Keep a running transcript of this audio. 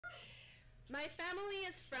My family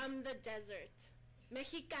is from the desert,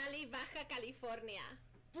 Mexicali, Baja California,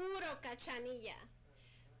 puro cachanilla.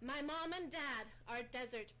 My mom and dad are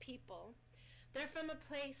desert people. They're from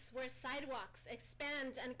a place where sidewalks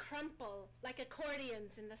expand and crumple like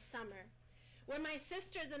accordions in the summer, where my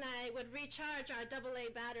sisters and I would recharge our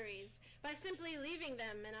AA batteries by simply leaving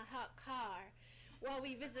them in a hot car while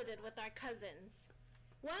we visited with our cousins.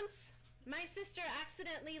 Once, my sister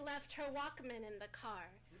accidentally left her Walkman in the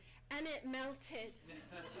car, and it melted,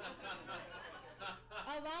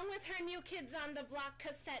 along with her New Kids on the Block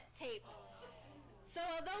cassette tape. So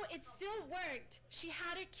although it still worked, she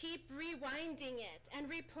had to keep rewinding it and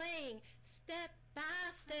replaying step by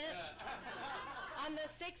step on the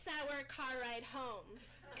 6-hour car ride home,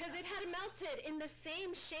 because it had melted in the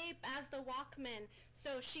same shape as the Walkman,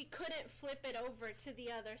 so she couldn't flip it over to the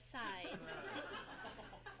other side.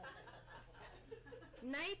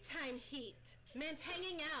 Nighttime heat meant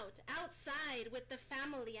hanging out outside with the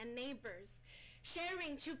family and neighbors,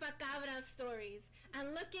 sharing chupacabra stories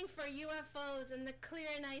and looking for UFOs in the clear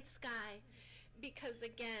night sky, because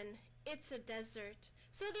again, it's a desert,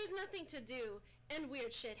 so there's nothing to do and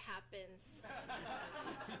weird shit happens.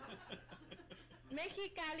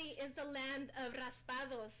 Mexicali is the land of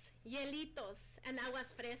raspados, hielitos, and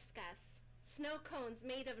aguas frescas, snow cones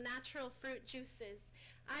made of natural fruit juices,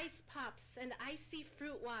 ice pops, and icy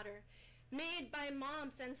fruit water, made by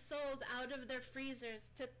moms and sold out of their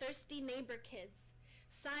freezers to thirsty neighbor kids,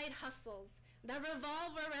 side hustles that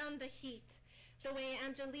revolve around the heat, the way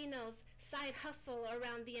Angelinos side hustle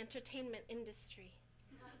around the entertainment industry.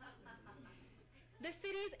 The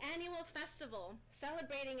city's annual festival,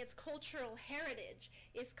 celebrating its cultural heritage,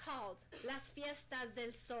 is called Las Fiestas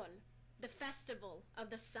del Sol, the Festival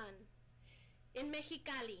of the Sun. In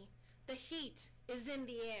Mexicali, the heat is in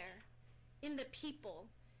the air, in the people,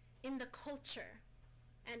 in the culture,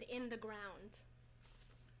 and in the ground.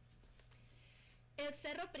 El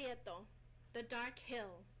Cerro Prieto, the dark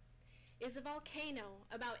hill, is a volcano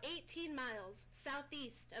about 18 miles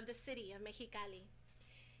southeast of the city of Mexicali.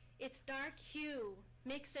 Its dark hue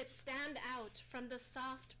makes it stand out from the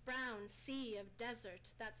soft brown sea of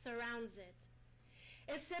desert that surrounds it.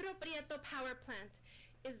 El Cerro Prieto power plant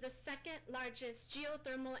is the second largest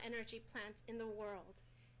geothermal energy plant in the world,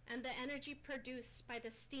 and the energy produced by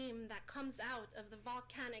the steam that comes out of the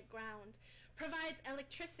volcanic ground provides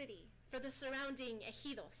electricity for the surrounding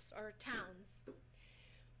ejidos, or towns.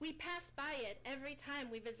 We pass by it every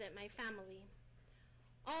time we visit my family.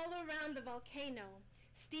 All around the volcano,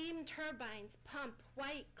 steam turbines pump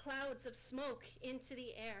white clouds of smoke into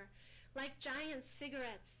the air, like giant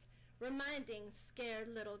cigarettes, reminding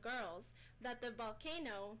scared little girls that the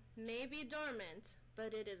volcano may be dormant,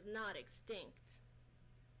 but it is not extinct.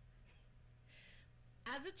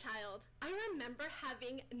 As a child, I remember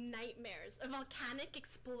having nightmares of volcanic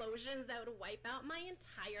explosions that would wipe out my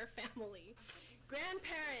entire family.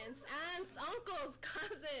 Grandparents, aunts, uncles,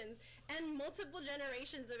 cousins, and multiple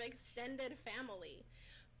generations of extended family.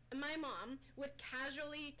 My mom would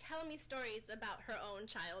casually tell me stories about her own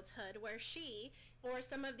childhood where she, or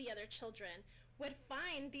some of the other children, would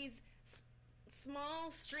find these small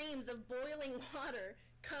streams of boiling water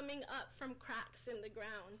coming up from cracks in the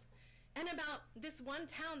ground. And about this one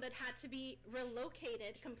town that had to be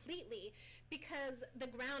relocated completely because the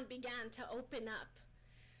ground began to open up.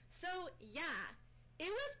 So yeah, it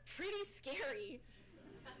was pretty scary.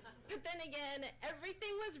 But then again,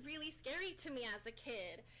 everything was really scary to me as a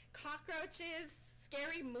kid. Cockroaches,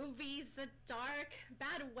 scary movies, the dark,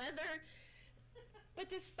 bad weather. But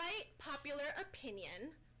despite popular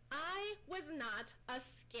opinion, I was not a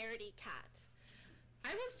scaredy cat.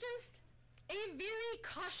 I was just a very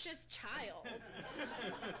cautious child.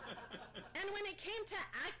 And when it came to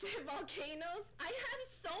active volcanoes, I had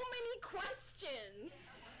so many questions.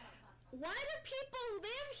 Why do people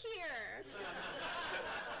live here?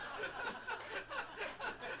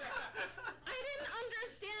 I didn't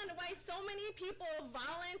understand why so many people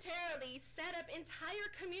voluntarily set up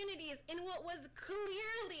entire communities in what was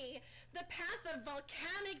clearly the path of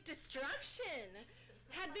volcanic destruction.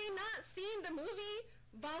 Had they not seen the movie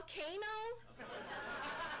Volcano?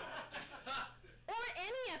 Or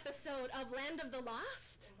any episode of Land of the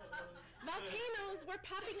Lost? Volcanoes were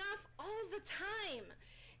popping off all the time.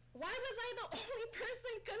 Why was I the only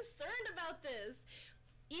person concerned about this?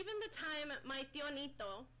 Even the time my tío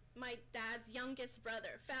Nito, my dad's youngest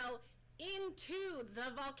brother, fell into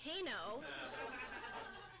the volcano,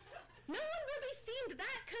 no one really seemed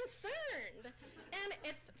that concerned. And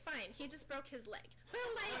it's fine, he just broke his leg. But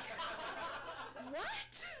like,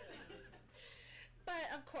 what?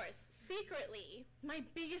 But of course, secretly, my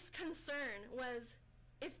biggest concern was,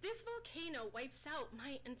 if this this volcano wipes out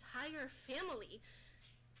my entire family,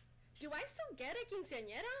 do I still get a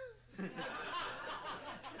quinceañera?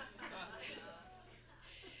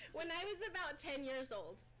 When I was about 10 years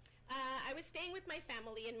old, I was staying with my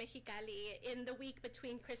family in Mexicali in the week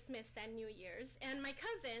between Christmas and New Year's, and my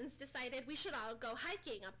cousins decided we should all go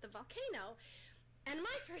hiking up the volcano. And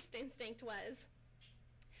my first instinct was,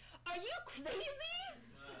 are you crazy?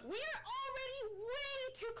 We are already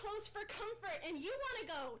way too close for comfort, and you want to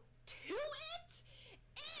go to it?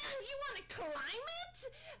 And you want to climb it?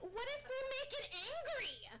 What if we make it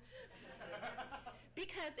angry?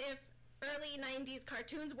 Because if early 90s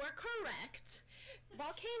cartoons were correct,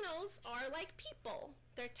 volcanoes are like people.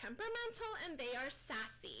 They're temperamental and they are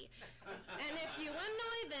sassy. And if you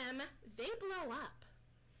annoy them, they blow up.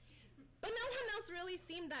 But no one else really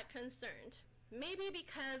seemed that concerned. Maybe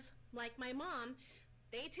because, like my mom,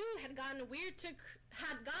 they too had gotten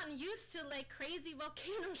used to like crazy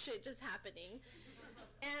volcano shit just happening.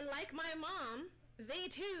 And like my mom, they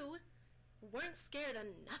too weren't scared of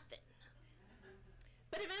nothing.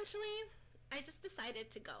 But eventually, I just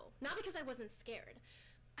decided to go. Not because I wasn't scared.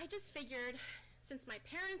 I just figured, since my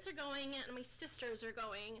parents are going and my sisters are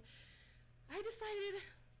going, I decided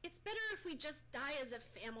it's better if we just die as a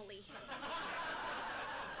family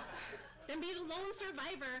than be the lone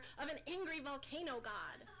survivor of an angry volcano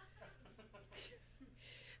god.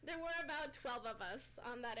 There were about 12 of us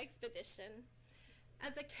on that expedition,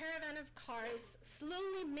 as a caravan of cars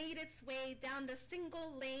slowly made its way down the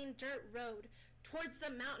single-lane dirt road towards the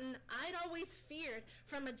mountain I'd always feared.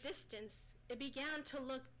 From a distance, it began to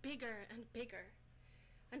look bigger and bigger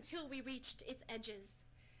until we reached its edges.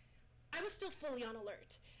 I was still fully on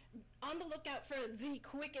alert, on the lookout for the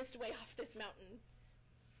quickest way off this mountain.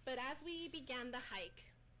 But as we began the hike,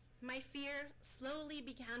 my fear slowly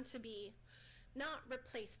began to be not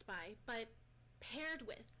replaced by, but paired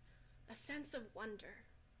with a sense of wonder.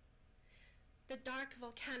 The dark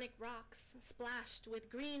volcanic rocks splashed with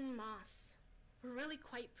green moss were really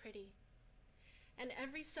quite pretty. And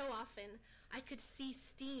every so often, I could see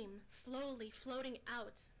steam slowly floating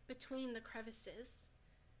out between the crevices.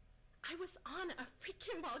 I was on a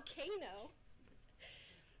freaking volcano.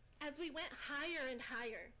 As we went higher and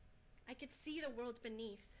higher, I could see the world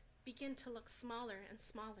beneath begin to look smaller and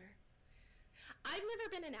smaller. I've never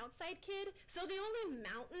been an outside kid, so the only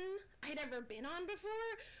mountain I'd ever been on before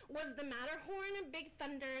was the Matterhorn and Big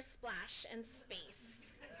Thunder, Splash, and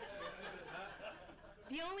Space.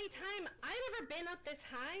 The only time I'd ever been up this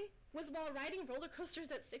high was while riding roller coasters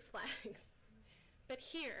at Six Flags. But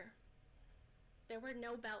here, there were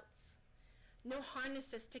no belts, no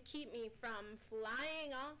harnesses to keep me from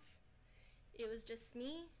flying off. It was just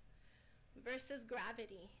me versus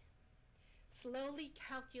gravity, slowly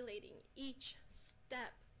calculating each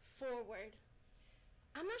step forward.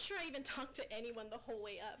 I'm not sure I even talked to anyone the whole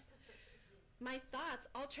way up. My thoughts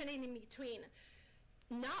alternating between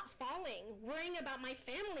not falling, worrying about my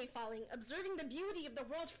family falling, observing the beauty of the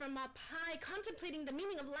world from up high, contemplating the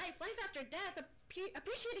meaning of life, life after death,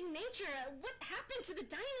 appreciating nature, what happened to the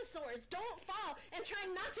dinosaurs, don't fall, and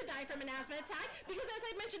trying not to die from an asthma attack, because as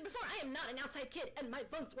I mentioned before, I am not an outside kid, and my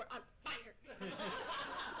lungs were on fire.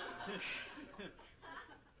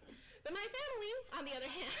 But my family, on the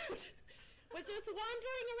other hand, was just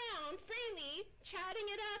wandering around freely,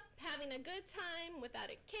 chatting it up, having a good time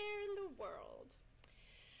without a care in the world.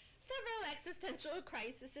 Several existential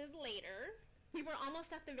crises later, we were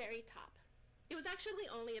almost at the very top. It was actually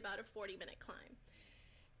only about a 40-minute climb.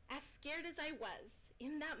 As scared as I was,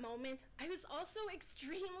 in that moment, I was also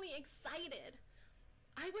extremely excited.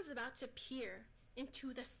 I was about to peer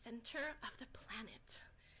into the center of the planet.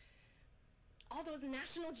 All those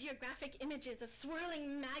National Geographic images of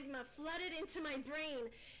swirling magma flooded into my brain,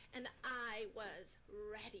 and I was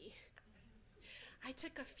ready. I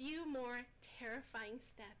took a few more terrifying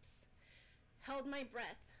steps, held my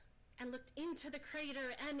breath, and looked into the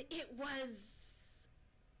crater, and it was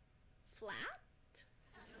flat?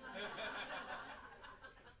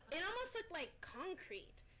 It almost looked like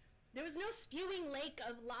concrete. There was no spewing lake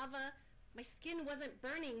of lava. My skin wasn't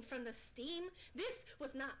burning from the steam. This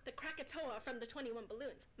was not the Krakatoa from the 21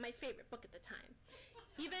 Balloons, my favorite book at the time.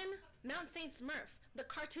 Even Mount St. Smurf, the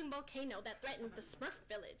cartoon volcano that threatened the Smurf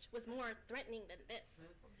village, was more threatening than this.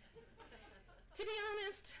 To be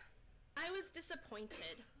honest, I was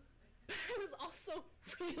disappointed, but I was also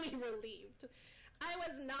really relieved. I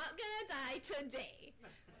was not gonna die today.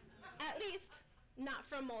 At least, not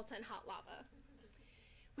from molten hot lava.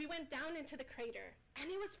 We went down into the crater, and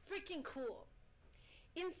it was freaking cool.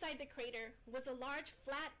 Inside the crater was a large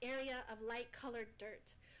flat area of light-colored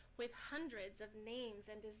dirt with hundreds of names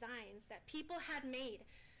and designs that people had made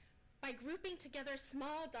by grouping together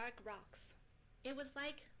small dark rocks. It was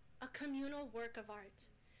like a communal work of art,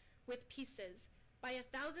 with pieces by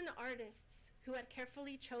 1,000 artists who had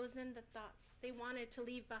carefully chosen the thoughts they wanted to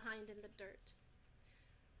leave behind in the dirt.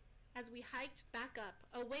 As we hiked back up,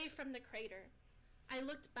 away from the crater, I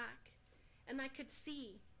looked back, and I could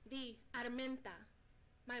see the Armenta,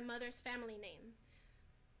 my mother's family name,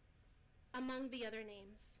 among the other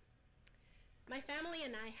names. My family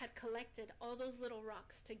and I had collected all those little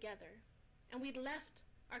rocks together, and we'd left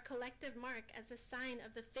our collective mark as a sign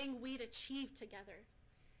of the thing we'd achieved together.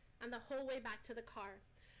 And the whole way back to the car,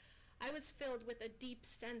 I was filled with a deep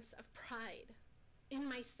sense of pride in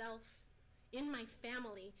myself, in my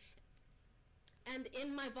family, and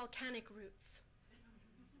in my volcanic roots.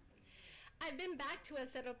 I've been back to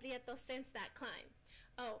Cerro Prieto since that climb.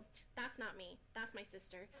 Oh, that's not me, that's my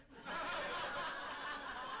sister.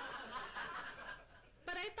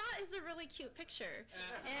 But I thought it was a really cute picture,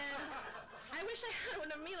 and I wish I had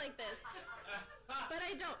one of me like this, but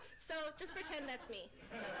I don't, so just pretend that's me.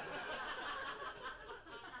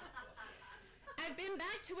 I've been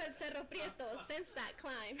back to Cerro Prieto since that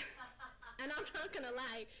climb, and I'm not gonna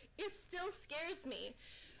lie, it still scares me,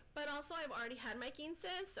 but also I've already had my 15,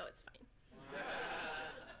 so it's fine.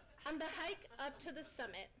 On the hike up to the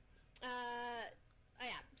summit,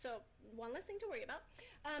 so one less thing to worry about.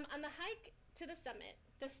 On the hike to the summit,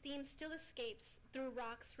 the steam still escapes through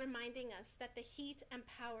rocks, reminding us that the heat and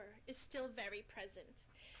power is still very present,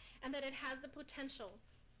 and that it has the potential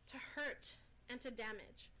to hurt and to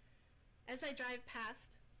damage. As I drive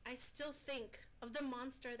past, I still think of the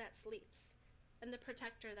monster that sleeps and the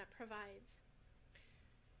protector that provides.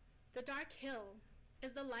 The dark hill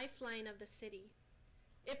is the lifeline of the city.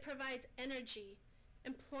 It provides energy,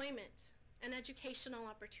 employment, and educational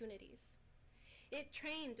opportunities. It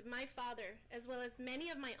trained my father, as well as many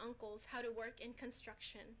of my uncles, how to work in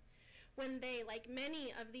construction, when they, like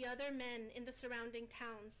many of the other men in the surrounding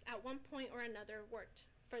towns, at one point or another worked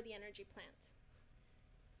for the energy plant.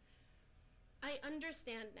 I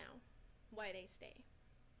understand now why they stay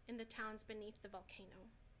in the towns beneath the volcano.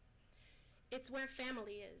 It's where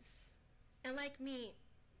family is, and like me,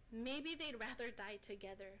 maybe they'd rather die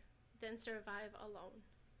together than survive alone.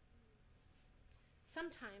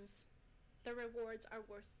 Sometimes the rewards are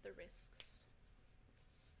worth the risks.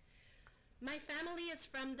 My family is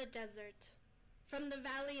from the desert, from the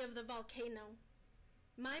valley of the volcano.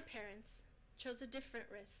 My parents chose a different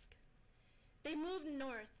risk. They moved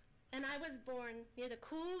north, and I was born near the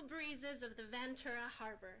cool breezes of the Ventura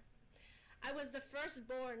Harbor. I was the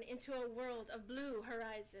firstborn into a world of blue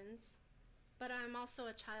horizons, but I'm also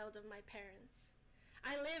a child of my parents.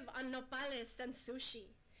 I live on nopales and sushi,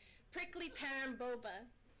 prickly pear and boba.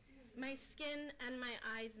 My skin and my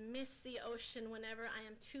eyes miss the ocean whenever I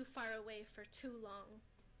am too far away for too long.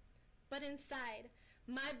 But inside,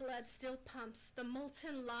 my blood still pumps the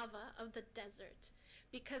molten lava of the desert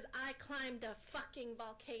because I climbed a fucking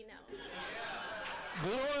volcano.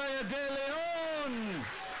 Gloria de Leon!